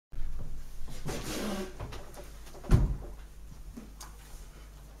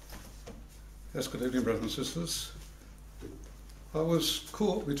Good evening, brothers and sisters. I was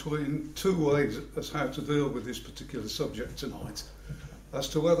caught between two ways as how to deal with this particular subject tonight, as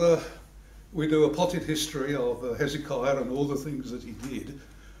to whether we do a potted history of Hezekiah and all the things that he did,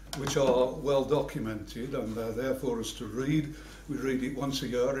 which are well documented and there for us to read. We read it once a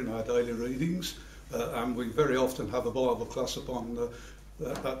year in our daily readings, and we very often have a Bible class upon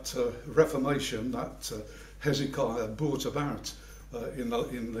that Reformation that Hezekiah brought about in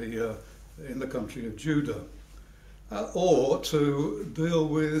the country of Judah, or to deal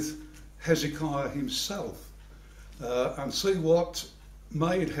with Hezekiah himself and see what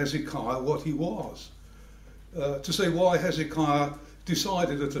made Hezekiah what he was, to see why Hezekiah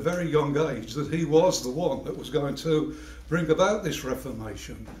decided at a very young age that he was the one that was going to bring about this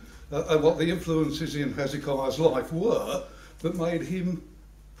Reformation, and what the influences in Hezekiah's life were that made him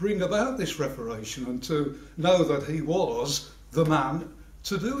bring about this Reformation, and to know that he was the man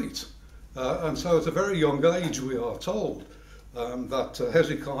to do it. And so at a very young age we are told that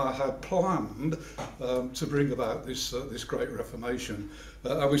Hezekiah had planned to bring about this great Reformation.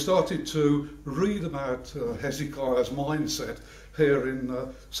 And we started to read about Hezekiah's mindset here in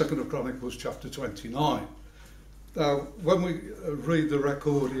 2nd Chronicles chapter 29. Now, when we read the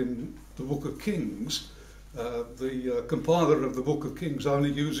record in the Book of Kings, the compiler of the Book of Kings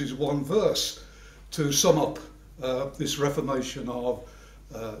only uses one verse to sum up this Reformation of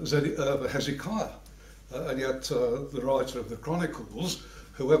Hezekiah, and yet the writer of the Chronicles,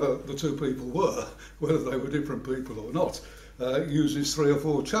 whoever the two people were, whether they were different people or not, uses 3 or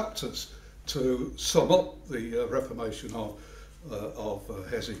 4 chapters to sum up the Reformation of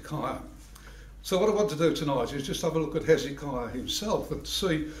Hezekiah. So what I want to do tonight is just have a look at Hezekiah himself and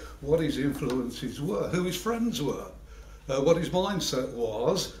see what his influences were, who his friends were, what his mindset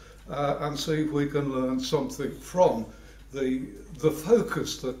was, and see if we can learn something from the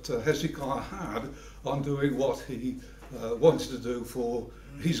focus that Hezekiah had on doing what he wanted to do for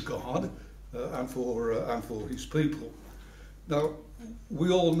his God and for his people. Now,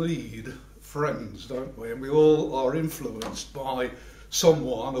 we all need friends, don't we? And we all are influenced by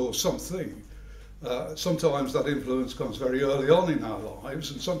someone or something. Sometimes that influence comes very early on in our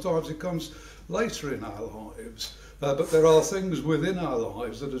lives, and sometimes it comes later in our lives. But there are things within our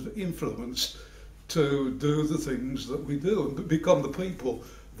lives that have influenced to do the things that we do and become the people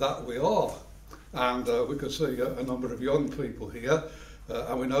that we are. And we could see a number of young people here,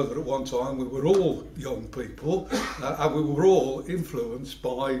 and we know that at one time we were all young people, and we were all influenced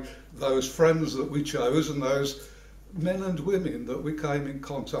by those friends that we chose and those men and women that we came in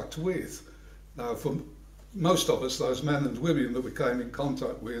contact with. Now, for most of us, those men and women that we came in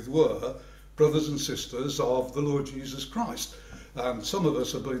contact with were brothers and sisters of the Lord Jesus Christ. And some of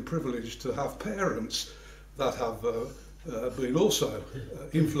us have been privileged to have parents that have been also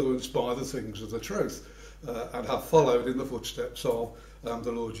influenced by the things of the truth and have followed in the footsteps of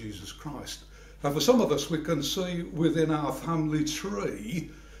the Lord Jesus Christ. And for some of us, we can see within our family tree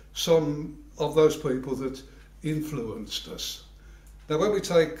some of those people that influenced us. Now, when we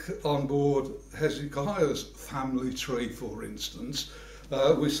take on board Hezekiah's family tree, for instance,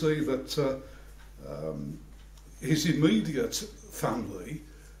 we see that his immediate family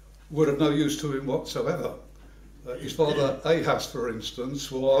were of no use to him whatsoever. His father Ahaz, for instance,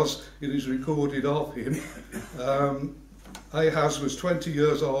 it is recorded of him, Ahaz was 20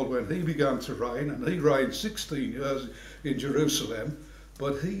 years old when he began to reign, and he reigned 16 years in Jerusalem,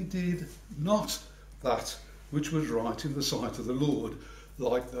 but he did not that which was right in the sight of the Lord,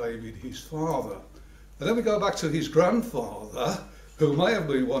 like David his father. And then we go back to his grandfather, who may have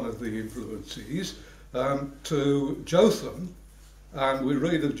been one of the influences, to Jotham, and we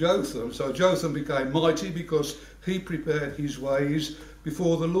read of Jotham. So Jotham became mighty because he prepared his ways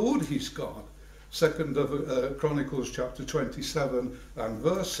before the Lord his God. 2nd Chronicles chapter 27 and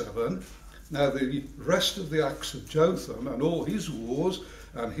verse 7. Now the rest of the acts of Jotham and all his wars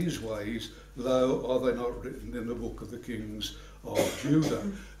and his ways, lo, are they not written in the book of the kings of Judah?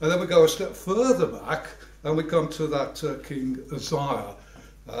 And then we go a step further back and we come to that King Uzziah,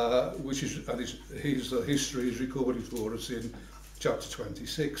 which is, and his history is recorded for us in chapter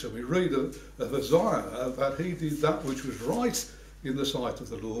 26. And we read of Uzziah that he did that which was right in the sight of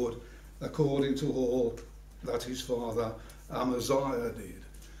the Lord, according to all that his father Amaziah did.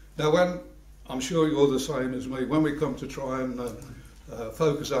 Now, I'm sure you're the same as me, when we come to try and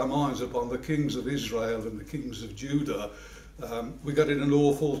focus our minds upon the kings of Israel and the kings of Judah, we get in an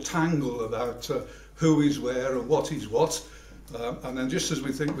awful tangle about who is where and what is what. And then just as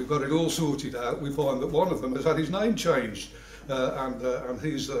we think we've got it all sorted out, we find that one of them has had his name changed and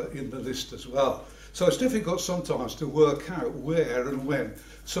he's in the list as well. So it's difficult sometimes to work out where and when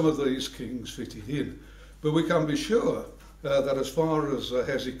some of these kings fitted in. But we can be sure that as far as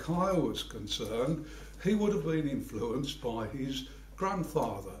Hezekiah was concerned, he would have been influenced by his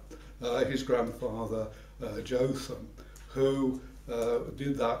grandfather Jotham, who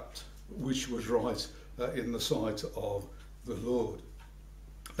did that which was right in the sight of the Lord.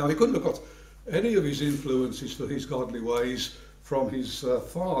 Now, he couldn't have got any of his influences for his godly ways from his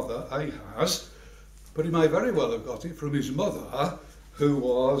father Ahaz, but he may very well have got it from his mother, who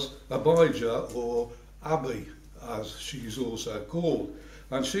was Abijah, or Abi, as she's also called,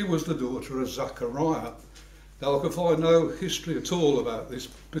 and she was the daughter of Zechariah. Now, I can find no history at all about this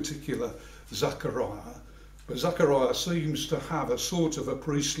particular Zechariah, but Zechariah seems to have a sort of a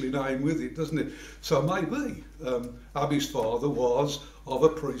priestly name with it, doesn't it? So maybe Abi's father was of a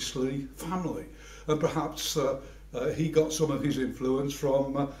priestly family, and perhaps he got some of his influence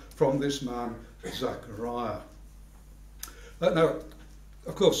from this man Zechariah. Now,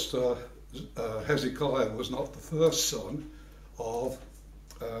 of course, Hezekiah was not the first son of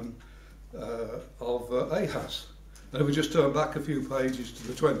Ahaz. And if we just turn back a few pages to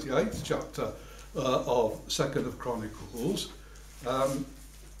the 28th chapter of 2nd of Chronicles,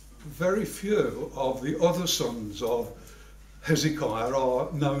 very few of the other sons of Hezekiah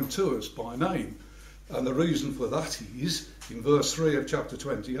are known to us by name. And the reason for that is, in verse 3 of chapter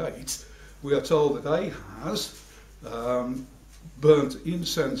 28, we are told that Ahaz burnt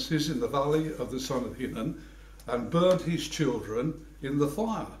incenses in the valley of the son of Hinnom, and burnt his children in the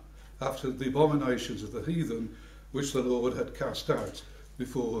fire, after the abominations of the heathen which the Lord had cast out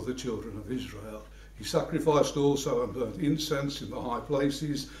before the children of Israel. He sacrificed also and burnt incense in the high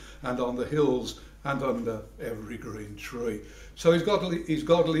places and on the hills and under every green tree. So his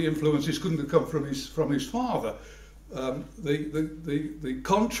godly influences couldn't have come from his father. The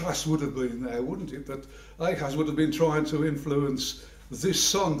contrast would have been there, wouldn't it? That Ahaz would have been trying to influence this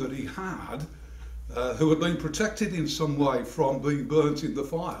son that he had, who had been protected in some way from being burnt in the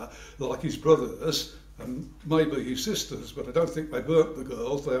fire, like his brothers and maybe his sisters, but I don't think they burnt the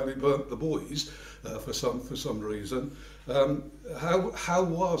girls, they only burnt the boys for some reason. How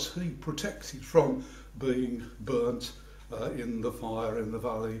was he protected from being burnt in the fire in the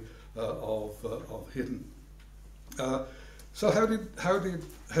valley of Hinnom? So how did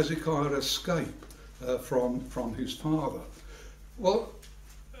Hezekiah escape from his father? Well,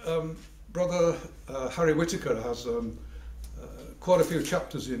 Brother Harry Whittaker has quite a few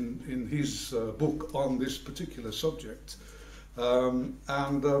chapters in his book on this particular subject,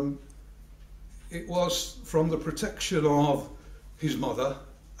 and it was from the protection of his mother,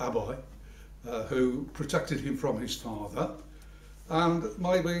 Abi, who protected him from his father, and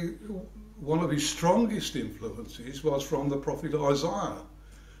maybe one of his strongest influences was from the prophet Isaiah,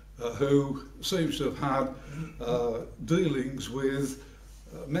 who seems to have had dealings with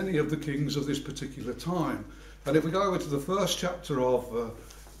many of the kings of this particular time. And if we go over to the first chapter of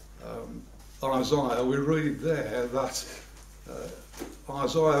Isaiah, we read there that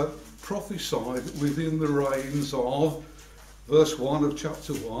Isaiah prophesied within the reigns of, verse 1 of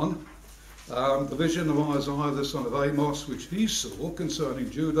chapter 1, the vision of Isaiah the son of Amos, which he saw concerning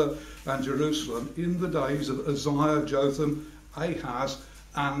Judah and Jerusalem in the days of Uzziah, Jotham, Ahaz,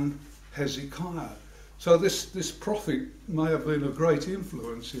 and Hezekiah. So this prophet may have been of great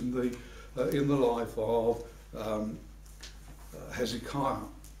influence in the life of Hezekiah.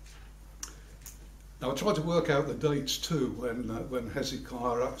 Now I tried to work out the dates too when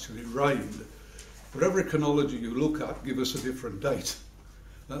Hezekiah actually reigned. But every chronology you look at gives us a different date.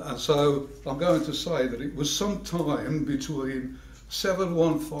 And so I'm going to say that it was sometime between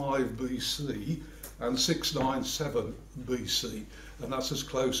 715 BC and 697 BC, and that's as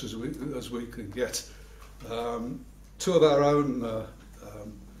close as we can get. Two of our own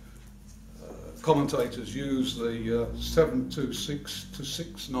commentators use the 726 to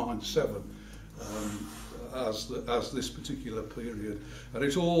 697 as this particular period, and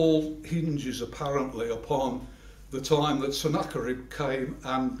it all hinges apparently upon the time that Sennacherib came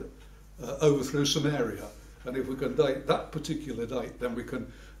and overthrew Samaria. And if we can date that particular date, then we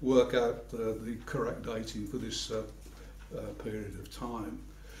can work out the correct dating for this period of time.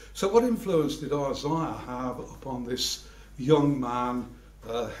 So what influence did Isaiah have upon this young man,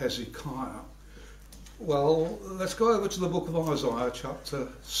 Hezekiah? Well, let's go over to the book of Isaiah, chapter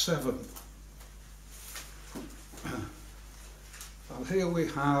 7. And here we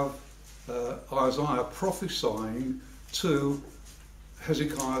have Isaiah prophesying to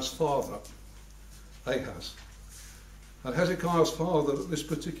Hezekiah's father, Ahaz. And Hezekiah's father at this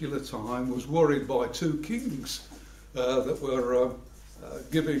particular time was worried by two kings that were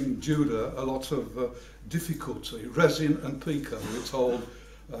giving Judah a lot of difficulty. Rezin and Pekah, we're told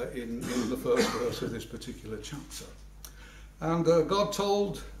in the first verse of this particular chapter. And God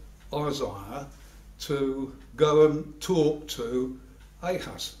told Isaiah to go and talk to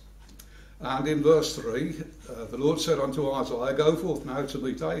Ahaz. And in verse 3, the Lord said unto Isaiah, Go forth now to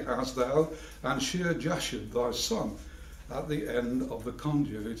meet Ahaz, thou, and shear Jashub thy son, at the end of the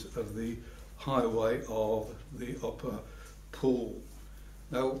conduit of the highway of the upper pool.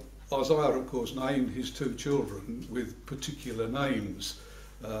 Now, Isaiah, of course, named his two children with particular names,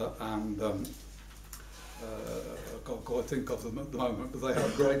 and I can't quite think of them at the moment, but they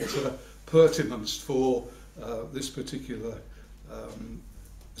have great pertinence for this particular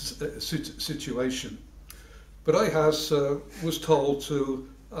situation. But Ahaz was told to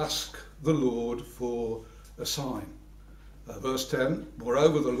ask the Lord for a sign. Verse 10,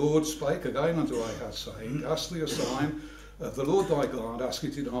 Moreover the Lord spake again unto Ahaz, saying, Ask thee a sign of the Lord thy God, ask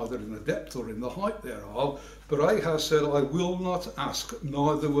it neither in the depth or in the height thereof. But Ahaz said, I will not ask,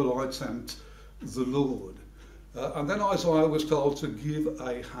 neither will I tempt the Lord. And then Isaiah was told to give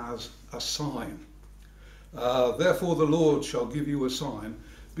Ahaz a sign. Therefore the Lord shall give you a sign.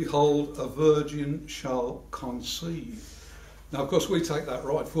 Behold, a virgin shall conceive. Now, of course, we take that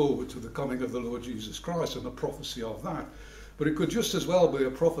right forward to the coming of the Lord Jesus Christ and the prophecy of that. But it could just as well be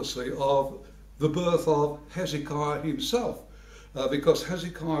a prophecy of the birth of Hezekiah himself, because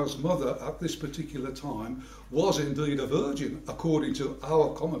Hezekiah's mother at this particular time was indeed a virgin, according to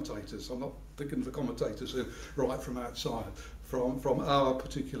our commentators. I'm not thinking of the commentators who write from outside, from our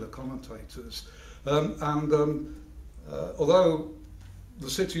particular commentators. Although the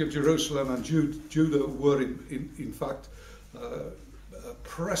city of Jerusalem and Judah were in fact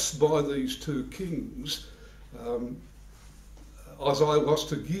pressed by these two kings, Isaiah was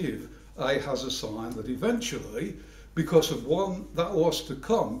to give Ahaz a sign that eventually, because of one that was to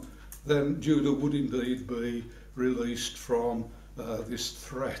come, then Judah would indeed be released from this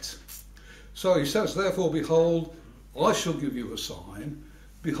threat. So he says, Therefore, behold, I shall give you a sign.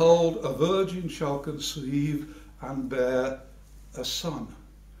 Behold, a virgin shall conceive and bear a son.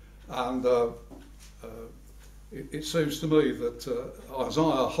 And it seems to me that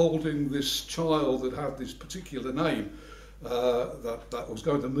Isaiah, holding this child that had this particular name, that was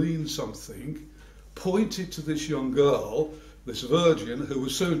going to mean something, pointed to this young girl, this virgin, who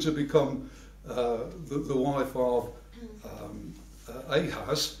was soon to become the wife of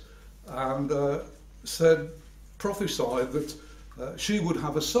Ahaz, and prophesied that she would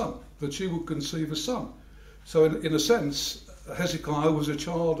have a son, that she would conceive a son. So in a sense, Hezekiah was a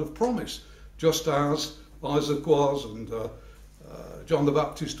child of promise, just as Isaac was, and John the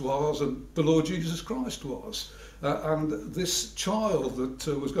Baptist was, and the Lord Jesus Christ was. And this child that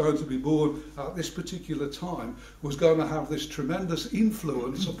was going to be born at this particular time was going to have this tremendous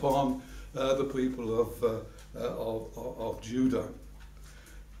influence upon the people of Judah.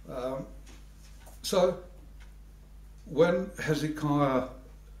 So when Hezekiah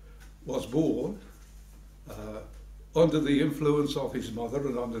was born, under the influence of his mother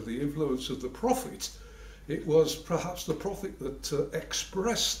and under the influence of the prophet, it was perhaps the prophet that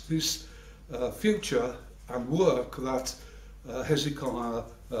expressed this future and work that Hezekiah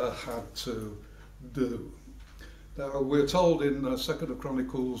had to do. Now, we're told in 2nd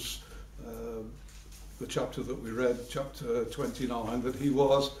Chronicles, the chapter that we read, chapter 29, that he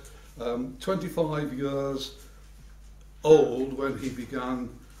was 25 years old when he began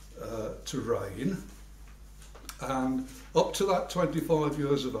to reign. And up to that 25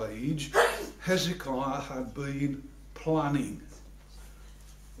 years of age, Hezekiah had been planning.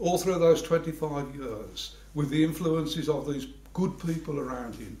 All through those 25 years, with the influences of these good people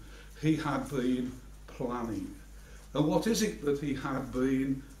around him, he had been planning. And what is it that he had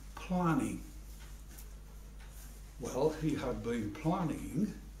been planning? Well, he had been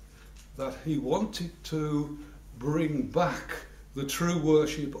planning that he wanted to bring back the true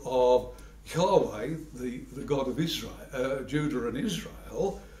worship of Yahweh, the God of Israel, Judah and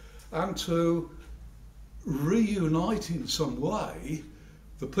Israel, and to reunite in some way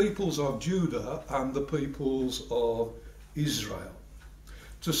the peoples of Judah and the peoples of Israel,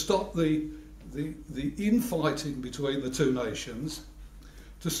 to stop the infighting between the two nations,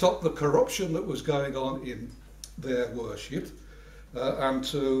 to stop the corruption that was going on in their worship, and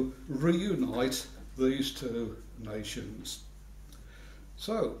to reunite these two nations.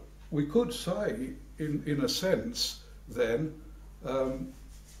 So we could say, in a sense, then,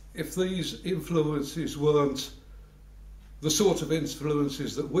 if these influences weren't the sort of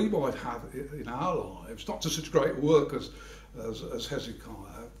influences that we might have in our lives, not to such great work as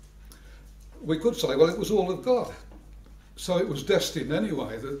Hezekiah, we could say, well, it was all of God. So it was destined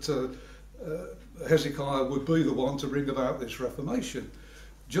anyway that Hezekiah would be the one to bring about this reformation,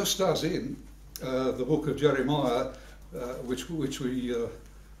 just as in the book of Jeremiah, which we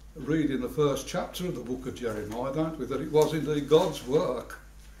read in the first chapter of the book of Jeremiah, don't we, that it was indeed God's work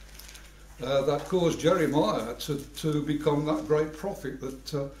that caused Jeremiah to become that great prophet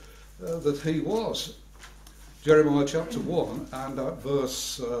that he was. Jeremiah chapter 1 and at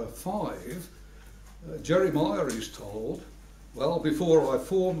verse 5, Jeremiah is told, well, before I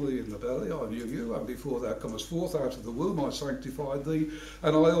formed thee in the belly, I knew you, and before thou comest forth out of the womb, I sanctified thee,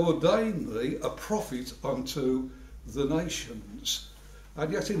 and I ordained thee a prophet unto the nations.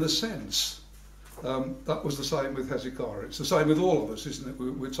 And yet, in a sense, that was the same with Hezekiah. It's the same with all of us, isn't it?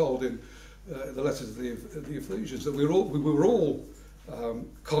 We're told in the letter to the Ecclesians that we were all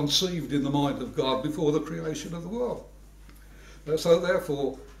conceived in the mind of God before the creation of the world. So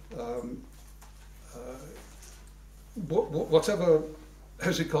therefore, whatever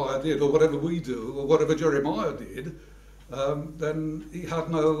Hezekiah did, or whatever we do, or whatever Jeremiah did, then he had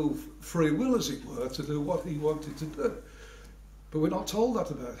no free will, as it were, to do what he wanted to do. But we're not told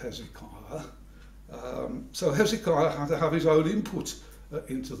that about Hezekiah. So Hezekiah had to have his own input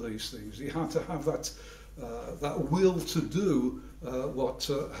into these things. He had to have that will to do what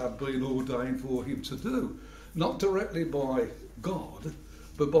had been ordained for him to do, not directly by God,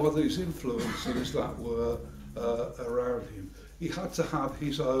 but by these influences that were around him. He had to have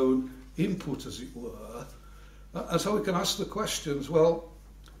his own input, as it were. And so we can ask the questions, well,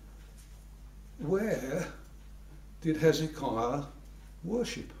 where did Hezekiah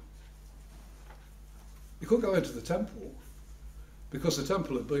worship? He couldn't go into the temple because the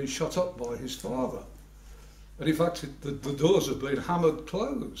temple had been shut up by his father. And in fact, the doors had been hammered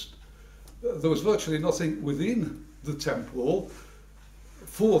closed. There was virtually nothing within the temple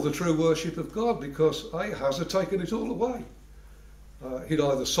for the true worship of God, because Ahaz had taken it all away. He'd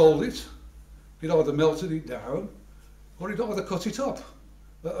either sold it, he'd either melted it down, or he'd either cut it up.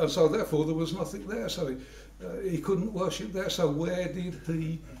 And so therefore there was nothing there, so he couldn't worship there. So where did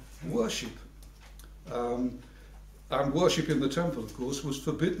he worship? And worship in the temple, of course, was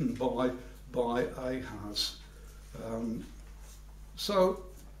forbidden by Ahaz. So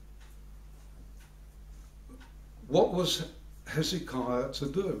what was Hezekiah to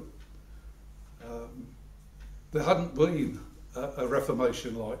do? There hadn't been a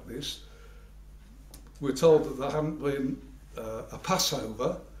reformation like this. We're told that there hadn't been a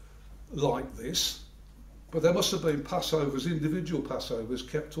Passover like this, but there must have been Passovers, individual Passovers,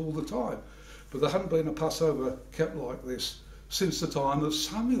 kept all the time. But there hadn't been a Passover kept like this since the time of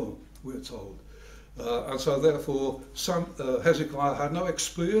Samuel, we're told. And so therefore Hezekiah had no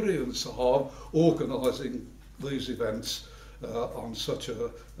experience of organising these events on such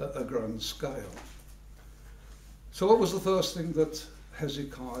a grand scale. So what was the first thing that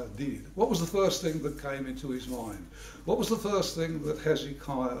Hezekiah did? What was the first thing that came into his mind? What was the first thing that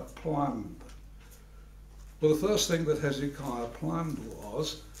Hezekiah planned? Well, the first thing that Hezekiah planned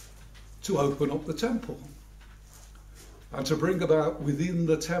was to open up the temple and to bring about within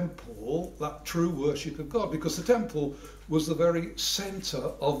the temple that true worship of God, because the temple was the very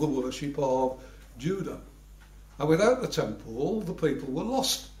centre of the worship of Judah. And without the temple, the people were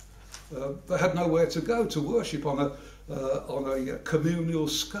lost. They had nowhere to go to worship on a communal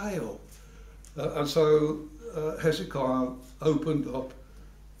scale. And so Hezekiah opened up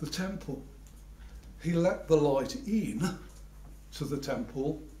the temple. He let the light in to the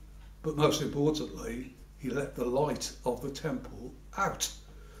temple, but most importantly, he let the light of the temple out,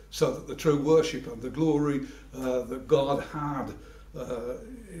 so that the true worship and the glory that God had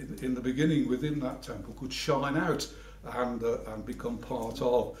in the beginning within that temple could shine out and become part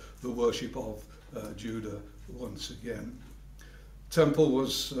of the worship of Judah once again. Temple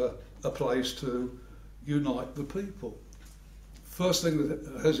was a place to unite the people. First thing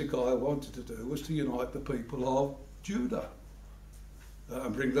that Hezekiah wanted to do was to unite the people of Judah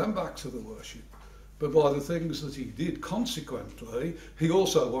and bring them back to the worship. But by the things that he did, consequently, he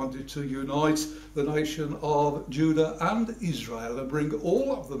also wanted to unite the nation of Judah and Israel and bring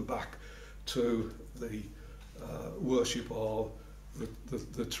all of them back to the worship of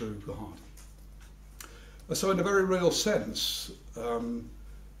the true God. So in a very real sense,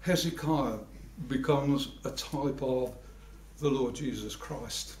 Hezekiah becomes a type of the Lord Jesus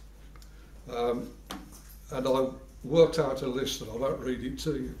Christ. And I worked out a list, and I won't read it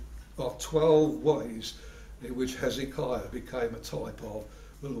to you, of 12 ways in which Hezekiah became a type of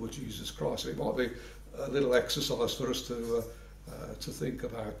the Lord Jesus Christ. It might be a little exercise for us to think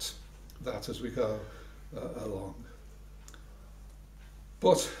about that as we go along.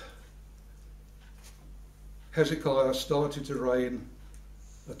 But Hezekiah started to reign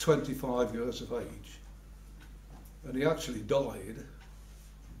at 25 years of age, and he actually died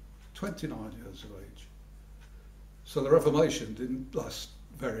 29 years of age. So the Reformation didn't last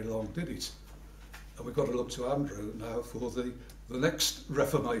very long, did it? And we've got to look to Andrew now for the next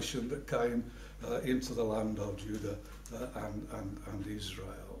Reformation that came into the land of Judah and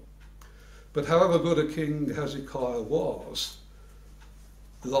Israel. But however good a king Hezekiah was,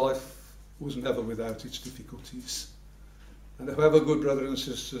 life was never without its difficulties. And however good, brothers and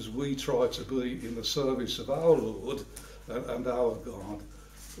sisters, we try to be in the service of our Lord and our God,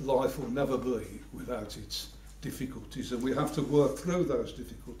 life will never be without its difficulties, and we have to work through those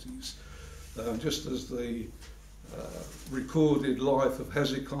difficulties. Just as the recorded life of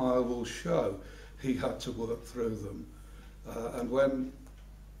Hezekiah will show, he had to work through them. And when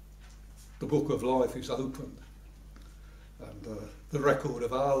the book of life is opened, and the record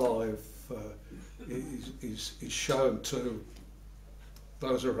of our life is shown to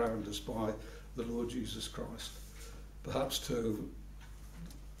those around us by the Lord Jesus Christ, perhaps to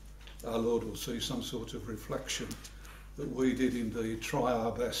our Lord will see some sort of reflection that we did indeed try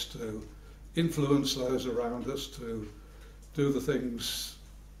our best to influence those around us, to do the things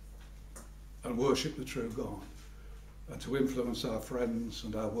and worship the true God, and to influence our friends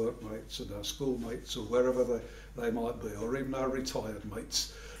and our workmates and our schoolmates or wherever they might be, or even our retired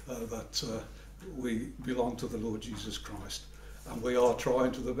mates, that we belong to the Lord Jesus Christ. And we are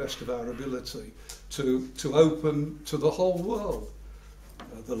trying to the best of our ability to open to the whole world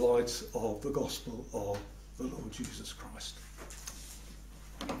the light of the gospel of the Lord Jesus Christ.